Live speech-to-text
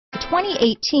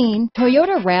2018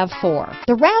 Toyota RAV4.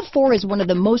 The RAV4 is one of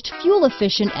the most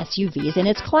fuel-efficient SUVs in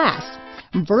its class.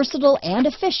 Versatile and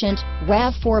efficient,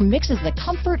 RAV4 mixes the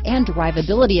comfort and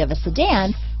drivability of a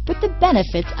sedan with the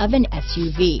benefits of an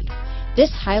SUV.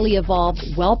 This highly evolved,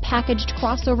 well-packaged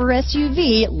crossover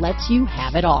SUV lets you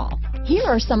have it all. Here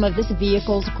are some of this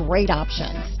vehicle's great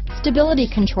options: stability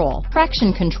control,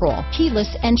 traction control,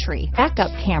 keyless entry,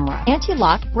 backup camera,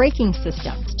 anti-lock braking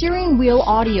system, steering wheel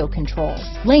audio controls,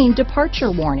 lane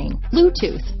departure warning,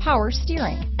 Bluetooth, power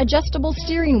steering, adjustable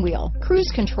steering wheel,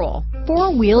 cruise control,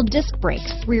 four-wheel disc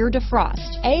brakes, rear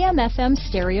defrost, AM/FM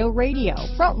stereo radio,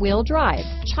 front-wheel drive,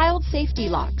 child safety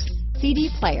locks, CD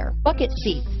player, bucket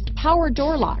seats, power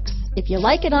door locks. If you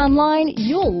like it online,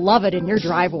 you'll love it in your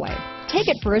driveway. Take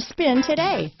it for a spin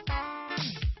today.